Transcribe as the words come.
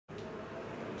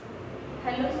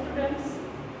Hello students,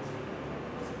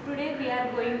 today we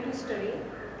are going to study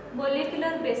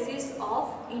molecular basis of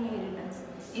inheritance.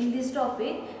 In this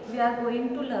topic we are going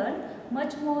to learn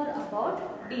much more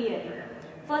about DNA.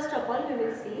 First of all we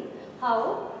will see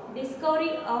how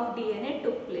discovery of DNA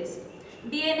took place.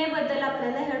 DNA बद्दल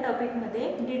आपल्याला ह्या topic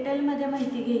मध्ये detail मध्ये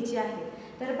माहिती घ्यायची आहे.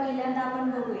 तर पहिल्यांदा आपण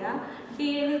बघूया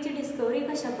DNA ची डिस्कवरी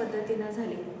कशा पद्धतीने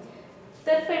झाली.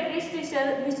 तर फेडरिक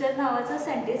रिचर नावाचा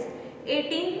सायंटिस्ट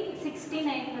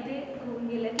 1869 मध्ये होऊन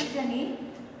गेलं की ज्यांनी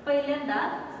पहिल्यांदा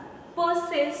पर्स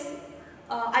सेल्स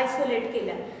आयसोलेट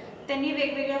केल्या. त्यांनी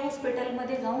वेगवेगळ्या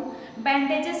हॉस्पिटलमध्ये जाऊन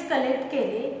बँडेजेस कलेक्ट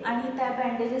केले आणि त्या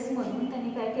बँडेजेसमधून त्यांनी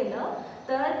काय केलं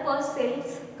तर पर्स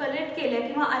सेल्स कलेक्ट केल्या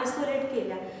किंवा आयसोलेट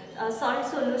केल्या. सॉल्ट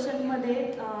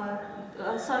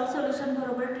सोल्युशन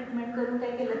बरोबर ट्रीटमेंट करून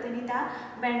काय केलं त्यांनी त्या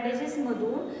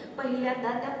बँडेजेसमधून पहिल्यांदा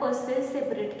त्या पर्स सेल्स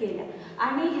सेपरेट केल्या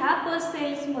आणि ह्या पर्स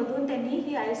सेल्समधून त्यांनी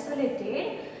ही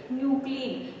आयसोलेटेड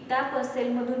न्यूक्लिन त्या पर्स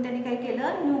सेलमधून त्यांनी काय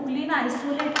केलं न्यूक्लिन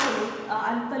आयसोलेट केलं.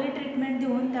 अल्कली ट्रीटमेंट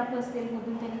देऊन त्या पर्स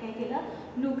सेलमधून त्यांनी काय केलं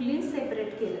न्यूक्लिन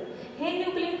सेपरेट केलं. हे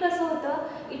न्यूक्लिन कसं होतं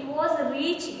it was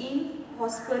rich in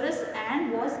phosphorus and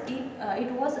it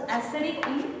was acidic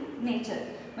in nature.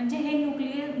 म्हणजे हे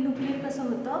न्यूक्लिन कसं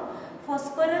होतं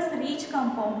फॉस्फरस रिच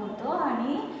कंपाऊंड होतं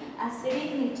आणि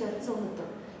ॲसिडिक नेचरचं होतं.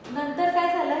 नंतर काय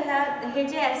झालं हे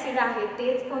जे ॲसिड आहेत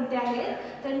तेच कोणते आहेत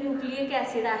तर न्यूक्लिक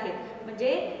ॲसिड आहेत.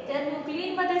 म्हणजे त्या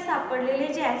न्यूक्लिनमध्ये सापडलेले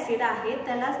जे ॲसिड आहेत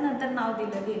त्यालाच नंतर नाव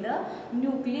दिलं गेलं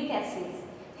न्यूक्लिक ॲसिड्स.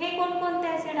 हे कोणकोणते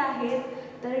ॲसिड आहेत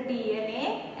तर DNA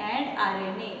अँड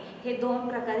RNA हे दोन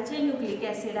प्रकारचे न्यूक्लिक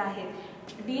ॲसिड आहेत.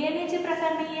 DNAचे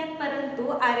प्रकार नाही आहेत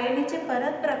परंतु RNAचे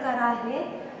परत प्रकार आहेत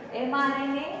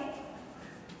mRNA,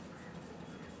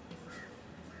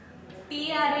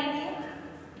 tRNA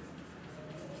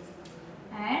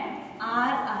अँड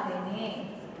rRNA.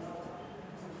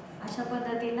 अशा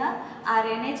पद्धतीनं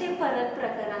RNAचे परत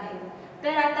प्रकार आहेत.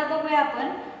 तर आता बघूया आपण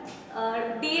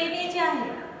DNA जे आहे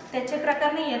त्याचे प्रकार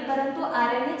नाही आहेत परंतु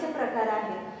RNAचे प्रकार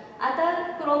आहेत. आता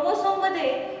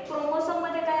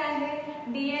क्रोमोसोममध्ये काय आहे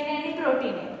DNA आणि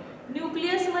प्रोटीन आहे.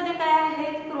 न्यूक्लियसमध्ये काय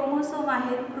आहेत क्रोमोसोम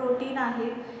आहेत प्रोटीन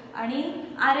आहेत आणि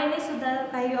RNA सुद्धा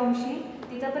काही अंशी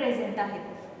तिथं प्रेझेंट आहेत.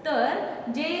 तर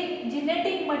जे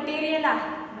जेनेटिक मटेरियल आहे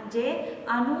म्हणजे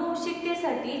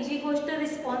आनुवंशिकतेसाठी जी गोष्ट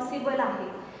रिस्पॉन्सिबल आहे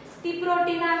ती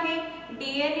प्रोटीन आहे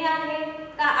DNA आहे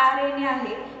का RNA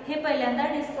आहे हे पहिल्यांदा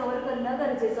डिस्कवर करणं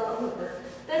गरजेचं होतं.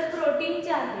 तर प्रोटीन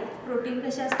जे आहेत प्रोटीन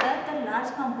कसे असतात तर लार्ज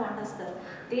कंपाऊंड असतात.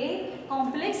 ते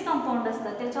कॉम्प्लेक्स कंपाऊंड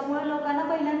असतात. त्याच्यामुळे लोकांना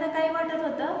पहिल्यांदा काय वाटत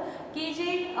होतं की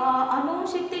जे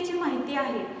आनुवंशिकतेची माहिती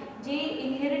आहे जी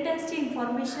इनहेरिटन्सची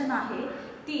इन्फॉर्मेशन आहे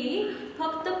ती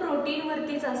फक्त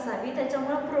प्रोटीनवरतीच असावी.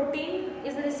 त्याच्यामुळे protein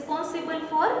is responsible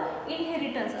for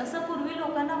inheritance असं पूर्वी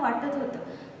लोकांना वाटत होतं.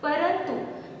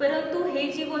 परंतु हे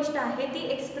जी गोष्ट आहे ती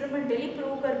एक्सपेरिमेंटली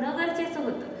प्रूव्ह करणं गरजेचं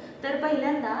होतं. तर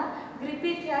पहिल्यांदा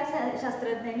ग्रिफिथ या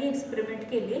शास्त्रज्ञांनी एक्सपेरिमेंट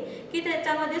केले की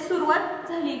त्याच्यामध्ये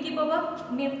सुरुवात झाली की बाबा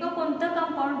नेमकं कोणतं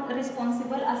कंपाऊंड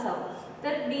रिस्पॉन्सिबल असावं.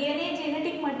 तर DNA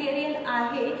जेनेटिक मटेरियल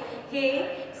आहे हे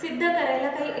सिद्ध करायला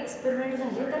काही एक्सपेरिमेंट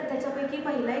झाले. तर त्याच्यापैकी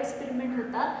पहिला एक्सपेरिमेंट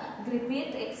होता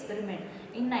Griffith experiment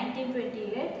in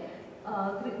 1928.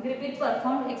 Griffith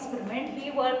performed experiment. He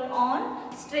worked on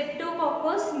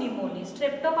Streptococcus pneumoniae.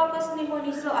 Streptococcus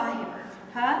pneumoniae जो आहे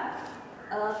हा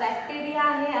बॅक्टेरिया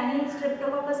आहे आणि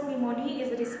Streptococcus pneumoniae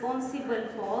is responsible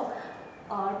for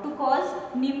to cause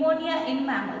pneumonia in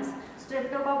mammals.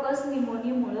 Streptococcus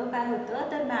pneumoniae मुळे काय होतं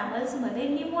तर mammals मध्ये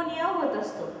निमोनिया होत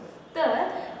असतो. तर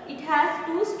it has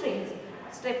two strains.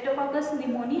 Streptococcus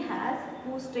pneumoniae has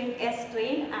two strains, S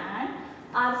strain and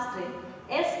R strain.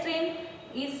 S strain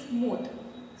is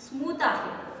smooth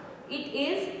आहे. It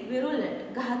is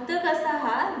virulent घातक असा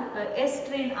हा एस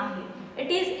स्ट्रेन आहे. इट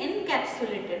इज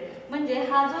इनकॅप्सुलेटेड म्हणजे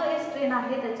हा जो एस स्ट्रेन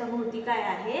आहे त्याच्या भोवती काय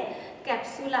आहे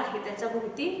कॅप्सूल आहे. त्याच्या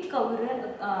भोवती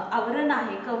आवरण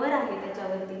आहे कव्हर आहे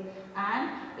त्याच्यावरती अँड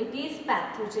इट इज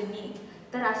पॅथोजेनिक.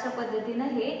 तर अशा पद्धतीनं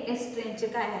हे एस स्ट्रेनचे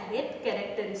काय आहेत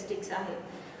कॅरेक्टरिस्टिक्स आहेत.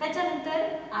 त्याच्यानंतर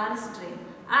आर स्ट्रेन.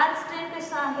 आर स्ट्रेन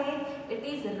कसा आहे इट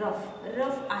इज रफ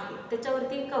आहे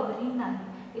त्याच्यावरती कव्हरिंग नाही.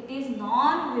 इट इज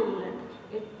नॉन व्हिरुलंट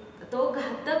तो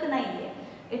घातक नाही आहे.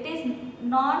 It is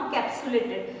non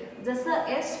कॅप्सुलेटेड. जसं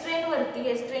एस स्ट्रेनवरती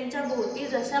एस स्ट्रेनच्या भोवती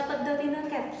जशा पद्धतीनं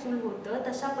कॅप्सूल होतं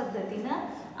तशा पद्धतीनं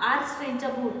आर स्ट्रेनच्या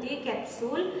भोवती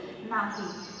कॅप्सूल नाही.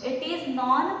 It is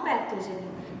non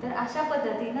pathogenic. तर अशा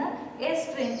पद्धतीनं एस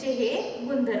स्ट्रेनचे हे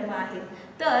गुणधर्म आहेत.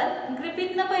 तर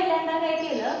ग्रिफिथनं पहिल्यांदा काय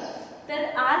केलं तर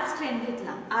आर स्ट्रेन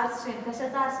घेतला. आर स्ट्रेन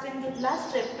कशाचा आर स्ट्रेन घेतला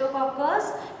स्ट्रेप्टोकॉकस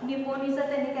न्यूमोनियाचा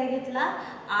त्यांनी काय घेतला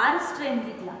आर स्ट्रेन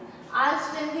घेतला. आर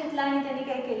स्ट्रेन घेतला आणि त्यांनी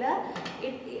काय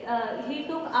केलं, ही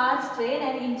टूक R strain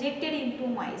and injected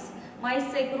into MICE.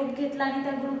 माईसचा एक ग्रुप घेतला आणि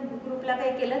त्या ग्रुपला काय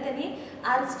केलं त्यांनी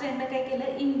आर स्ट्रेननं काय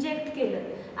केलं, इंजेक्ट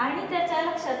केलं आणि त्याच्या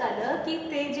लक्षात आलं की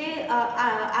ते जे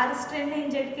आर स्ट्रेनने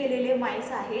इंजेक्ट केलेले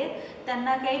माईस आहेत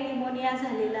त्यांना काही निमोनिया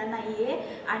झालेला नाहीये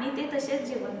आणि ते तसेच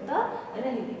जिवंत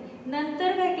राहिले.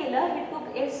 नंतर काय केलं, ही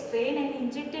टूक a strain and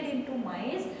injected into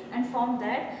MICE and found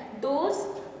that those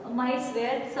MICE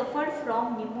wear suffered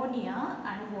from pneumonia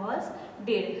and was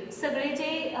dead. सगळे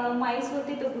जे माईस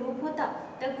होते तो ग्रुप होता,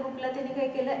 त्या ग्रुपला त्याने काय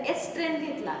केलं, एस्ट्रेन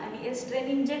घेतला आणि एस्ट्रेन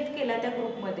इंजेक्ट केला त्या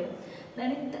ग्रुपमध्ये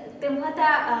आणि तेव्हा त्या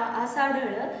असं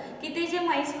आढळलं की ते जे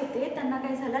माईस होते त्यांना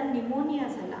काय झालं, निमोनिया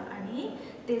झाला आणि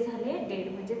ते झाले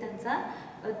डेड, म्हणजे त्यांचा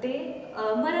ते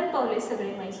मरण पावले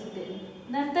सगळे माईस होते.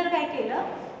 नंतर काय केलं,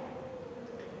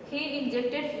 he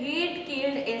injected heat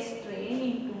killed a strain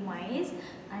into mice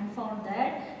and found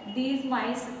that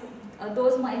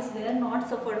those mice were not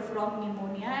suffered from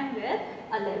pneumonia and were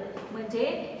alive. म्हणजे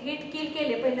हीट किल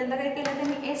केले, पहिल्यांदा काय केलं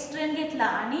त्यांनी एस्ट्रेन घेतला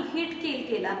आणि हीट किल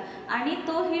केला आणि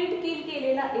तो हीट किल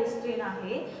केलेला एस्ट्रेन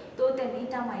आहे तो त्यांनी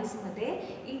त्या माईसमध्ये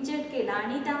इंजेक्ट केला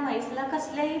आणि त्या माईसला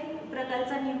कसल्याही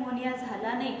प्रकारचा निमोनिया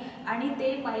झाला नाही आणि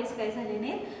ते माईस काय झाले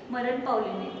नाही, मरण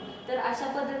पावले नाही. तर अशा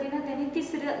पद्धतीने त्यांनी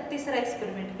तिसरा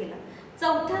एक्सपेरिमेंट केला.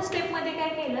 चौथ्या स्टेपमध्ये काय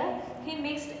केलं, ही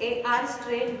mixed A R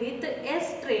strain with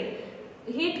एस्ट्रेन,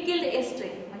 heat killed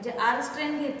एस्ट्रेन, म्हणजे आर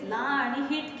स्ट्रेन घेतला आणि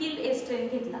हीट किल्ड एस्ट्रेन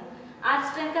घेतला. आर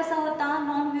स्ट्रेन कसा होता,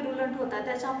 नॉन व्हिरुलंट होता,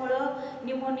 त्याच्यामुळं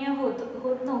निमोनिया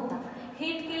होत नव्हता.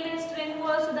 हीट किल्ड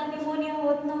एस्ट्रेनमुळं सुद्धा निमोनिया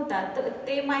होत नव्हता, तर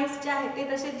ते माईस जे आहेत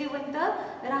ते तसे जिवंत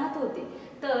राहत होते.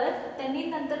 तर त्यांनी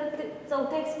नंतर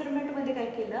चौथ्या एक्सपेरिमेंटमध्ये काय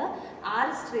केलं,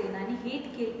 आर स्ट्रेन आणि हीट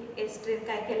किल एस्ट्रेन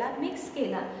काय केला, मिक्स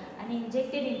केला आणि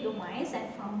injected into MICE and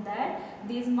found that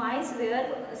these MICE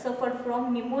wear suffered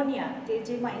from pneumonia. ते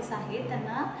जे माईस आहेत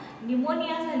त्यांना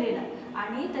निमोनिया झालेला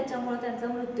आणि त्याच्यामुळे त्यांचा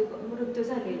मृत्यू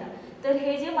झालेला. तर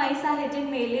हे जे माईस आहेत जे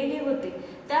मेलेले होते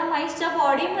त्या माईसच्या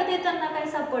बॉडीमध्ये त्यांना काय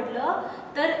सापडलं,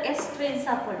 तर एस्ट्रेन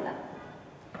सापडला.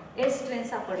 एस्ट्रेन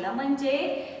सापडला म्हणजे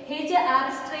हे जे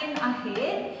आर स्ट्रेन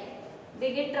आहेत ते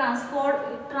गेट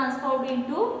ट्रान्सफॉर्म्ड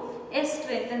इनटू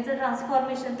एस्ट्रेन. त्यांचं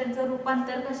ट्रान्सफॉर्मेशन, त्यांचं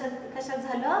रूपांतर कशात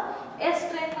झालं,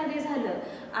 एस्ट्रेनमध्ये झालं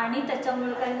आणि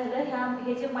त्याच्यामुळे काय झालं,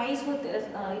 हे जे माईस होते,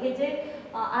 हे जे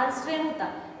आर स्ट्रेन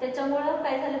होता त्याच्यामुळं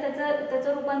काय झालं,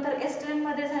 त्याचं रूपांतर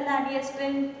एस्ट्रेनमध्ये झालं आणि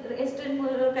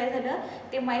एस्ट्रेनमुळे काय झालं,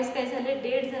 ते माईस काय झाले,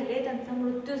 डेड झाले, त्यांचा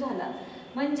मृत्यू झाला.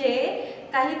 म्हणजे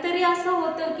काहीतरी असं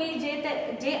होतं की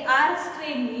जे आर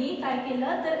स्ट्रेननी काय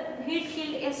केलं, तर हीट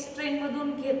किल्ड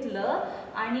एस्ट्रेनमधून घेतलं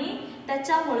आणि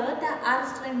त्याच्यामुळं त्या आर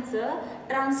स्ट्रेनचं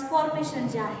ट्रान्सफॉर्मेशन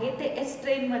जे आहे ते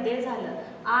एस्ट्रेनमध्ये झालं.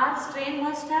 R strain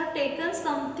must have taken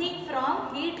something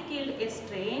from heat killed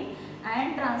एस्ट्रेन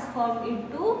and transformed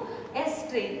into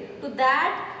estrene. To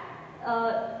that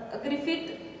Griffith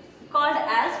called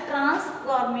as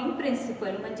transforming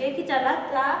principle. म्हणजे की ज्याला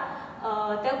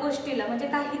त्या गोष्टीला म्हणजे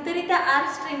काहीतरी त्या आर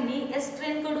स्ट्रेननी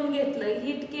एस्ट्रेन कडून घेतलं,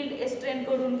 हीट किल्ड एस्ट्रेन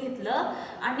कडून घेतलं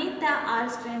आणि त्या आर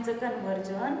स्ट्रेनचं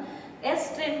कन्व्हर्जन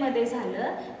एस्ट्रेनमध्ये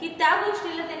झालं की त्या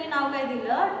गोष्टीला त्यांनी नाव काय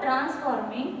दिलं,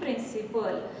 ट्रान्सफॉर्मिंग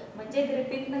प्रिन्सिपल. म्हणजे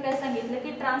ग्रिफिथनं काय सांगितलं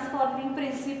की ट्रान्सफॉर्मिंग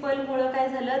प्रिन्सिपलमुळं काय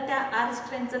झालं, त्या आर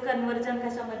स्ट्रेनचं कन्व्हर्जन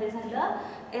कशामध्ये झालं,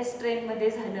 एस्ट्रेनमध्ये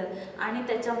झालं आणि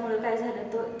त्याच्यामुळं काय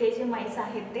झालं, ते जे माईस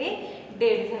आहेत ते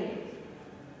डेड झाले.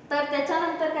 तर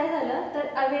त्याच्यानंतर काय झालं, तर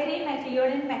अवेरी, मॅक्लिओड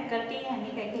आणि मॅककार्टी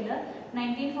यांनी काय केलं,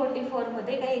 1944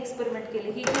 मध्ये काही एक्सपेरिमेंट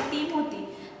केले. ही जी टीम होती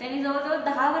त्यांनी जवळजवळ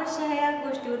 10 वर्ष या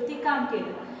गोष्टीवरती काम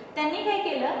केलं. त्यांनी काय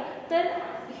केलं, तर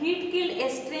हीट किल्ड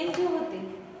एस्ट्रेन जे होते,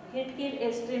 हीट किल्ड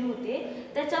एस्ट्रेन होते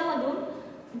त्याच्यामधून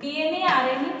DNA,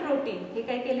 RNA, प्रोटीन हे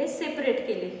काय केले, सेपरेट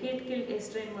केले. हीट किल्ड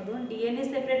एस्ट्रेनमधून DNA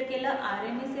सेपरेट केलं,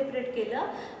 RNA सेपरेट केलं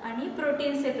आणि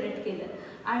प्रोटीन सेपरेट केलं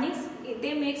आणि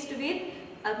ते mixed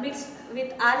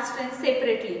with R strain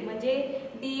separately. म्हणजे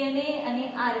DNA आणि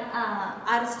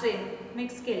आर स्ट्रेन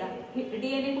मिक्स केला.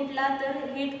 DNA कुठला, तर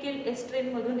हीट किल्ड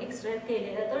एस्ट्रेनमधून एक्स्ट्रॅक्ट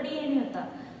केलेला तो DNA होता.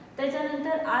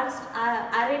 त्याच्यानंतर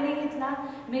RNA घेतला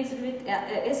mixed with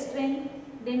एस्ट्रेन,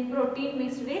 then protein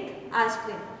mixed with R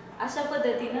strain. अशा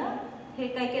पद्धतीनं हे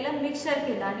काय केलं, मिक्सचर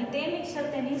केलं आणि ते मिक्सचर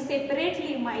त्यांनी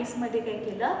सेपरेटली माईसमध्ये काय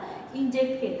केलं,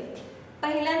 इंजेक्ट केलं.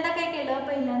 पहिल्यांदा काय केलं,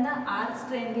 पहिल्यांदा आर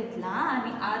स्ट्रेन घेतला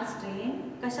आणि आर स्ट्रेन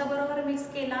कशाबरोबर मिक्स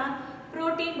केला,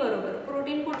 प्रोटीन बरोबर.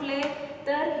 प्रोटीन कुठले,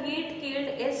 तर हीट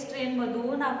किल्ड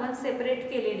एस्ट्रेनमधून आपण सेपरेट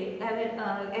केलेले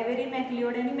ॲवेरी,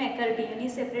 मॅक्लिओड आणि मॅककार्टी यांनी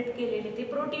सेपरेट केलेले ते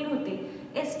प्रोटीन होते,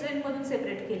 एस्ट्रेनमधून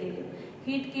सेपरेट केलेले.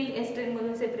 हीट किल्ड एस्ट्रेन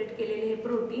मधून सेपरेट केलेले हे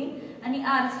प्रोटीन आणि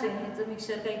आर स्ट्रेन ह्याचं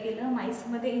मिक्सचर काय केलं,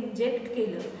 माईसमध्ये इंजेक्ट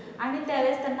केलं आणि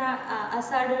त्यावेळेस त्यांना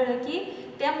असं आढळलं की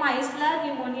त्या माईसला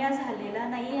निमोनिया झालेला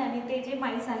नाही आणि ते जे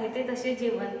माईस आहे ते तसे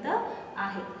जिवंत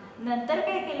आहेत. नंतर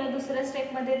काय केलं, दुसऱ्या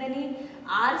स्टेपमध्ये त्यांनी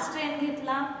आर स्ट्रेन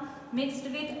घेतला mixed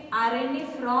with RNA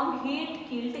from heat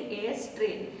killed a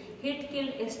strain. Heat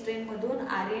killed एस्ट्रेन मधून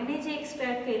RNA जे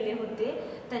एक्सट्रॅक्ट केले होते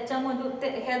त्याच्यामधून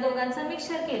ह्या दोघांचं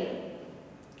मिक्सचर केलं,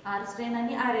 आर स्ट्रेन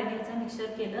आणि RNAचं मिक्सचर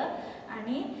केलं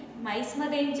आणि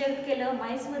माईसमध्ये इंजेक्ट केलं.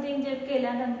 माईसमध्ये इंजेक्ट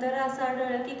केल्यानंतर असं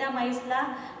आढळलं की त्या माईसला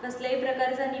कसल्याही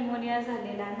प्रकारचा निमोनिया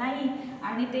झालेला नाही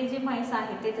आणि ते जे माईस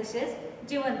आहे ते तसेच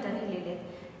जिवंत राहिलेले आहेत.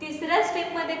 तिसऱ्या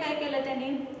स्टेपमध्ये काय केलं त्यांनी,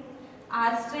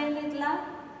 आर स्ट्रेन घेतला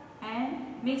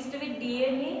and mixed with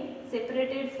DNA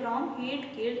separated from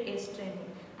heat killed a strain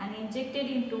and injected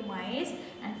into mice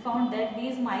and found that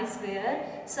these mice were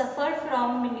suffered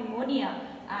from pneumonia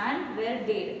and were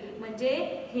dead. म्हणजे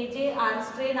हे जे आर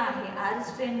स्ट्रेन आहे, आर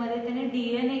स्ट्रेन मध्ये त्याने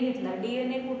DNA घेतला.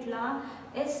 DNA कुठला,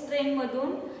 S strain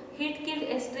मधून, heat killed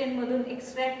S strain मधून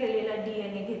एक्सट्रॅक्ट केलेला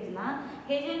DNA घेतला.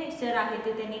 हे जे मिक्सचर आहे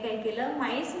ते त्यांनी काय केलं,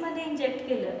 माईस मध्ये इंजेक्ट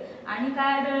केलं आणि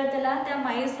काय आढळलं त्याला, त्या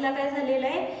माईसला काय झालेलं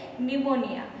आहे,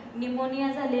 निमोनिया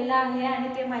झालेला आहे आणि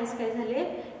ते माईस काय झाले,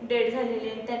 डेड झालेले.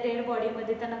 त्या डेड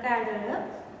बॉडीमध्ये त्यांना काय आढळलं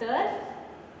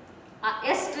तर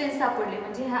एस स्ट्रेन सापडले.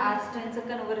 म्हणजे ह्या आर स्ट्रेनचं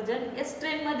कन्व्हर्जन एस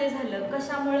स्ट्रेन मध्ये झालं.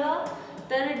 कशामुळं,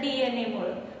 तर DNA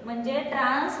मुळे. म्हणजे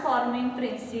ट्रान्सफॉर्मिंग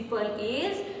प्रिन्सिपल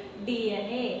इज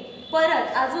DNA.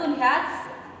 परत अजून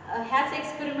ह्याच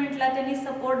एक्सपेरिमेंटला त्यांनी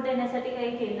सपोर्ट देण्यासाठी काय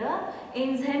केलं,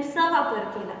 एन्झाईमचा वापर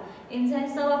केला.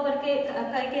 एन्झाईमचा वापर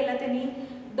काय केला त्यांनी,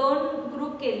 दोन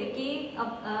ग्रुप केले की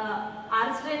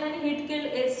आर स्ट्रेन आणि हीट किल्ड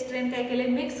एस स्ट्रेन काय केले,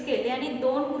 मिक्स केले आणि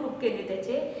दोन ग्रुप केले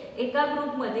त्याचे. एका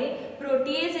ग्रुपमध्ये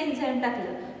प्रोटीएज एन्झाईम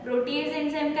टाकलं. प्रोटीएज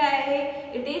एन्झाईम काय आहे,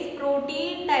 इट इज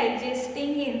प्रोटीन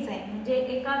डायजेस्टिंग एन्झाईम. म्हणजे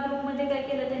एका ग्रुपमध्ये काय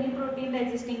केलं त्यांनी, प्रोटीन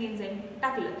डायजेस्टिंग एन्झाईम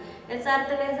टाकलं. याचा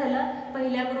अर्थ काय झाला,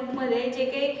 पहिल्या ग्रुपमध्ये जे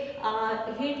काही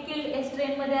हीट किल्ड एस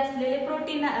स्ट्रेन मध्ये असलेले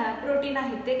प्रोटीन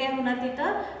आहेत ते काय होणार,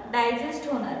 तिथं डायजेस्ट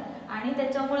होणार आणि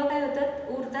त्याच्यामुळे काय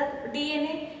होतं, उरतात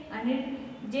DNA. आणि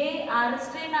जे आर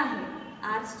स्ट्रेन आहे,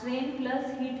 R strain plus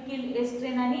heat killed S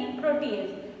strain आणि प्रोटीएज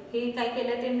हे काय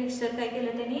केलं, ते मिक्सचर काय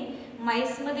केलं त्यांनी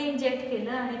माईसमध्ये इंजेक्ट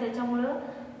केलं आणि त्याच्यामुळं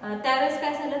त्यावेळेस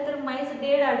काय झालं तर माईस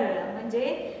डेड आढळलं. म्हणजे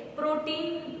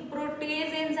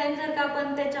प्रोटीएज एन्झाईम जर का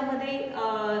आपण त्याच्यामध्ये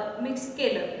मिक्स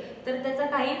केलं तर त्याचा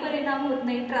काही परिणाम होत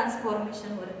नाही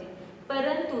ट्रान्सफॉर्मेशनवरती.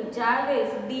 परंतु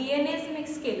ज्यावेळेस DNAच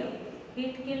मिक्स केलं,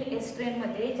 हीट किल्ड एस स्ट्रेन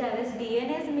मध्ये ज्यावेळेस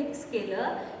DNAच मिक्स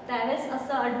केलं त्यावेळेस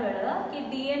असं आढळलं की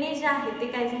DNA जे आहे ते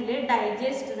काय झाले,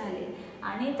 डायजेस्ट झाले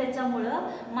आणि त्याच्यामुळं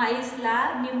माईसला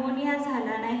निमोनिया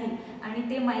झाला नाही आणि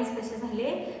ते माईस कसे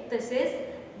झाले,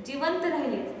 तसेच जिवंत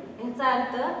राहिले. याचा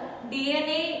अर्थ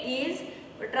DNA is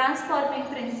transforming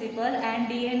principal and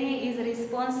DNA is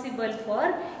responsible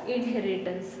for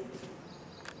inheritance.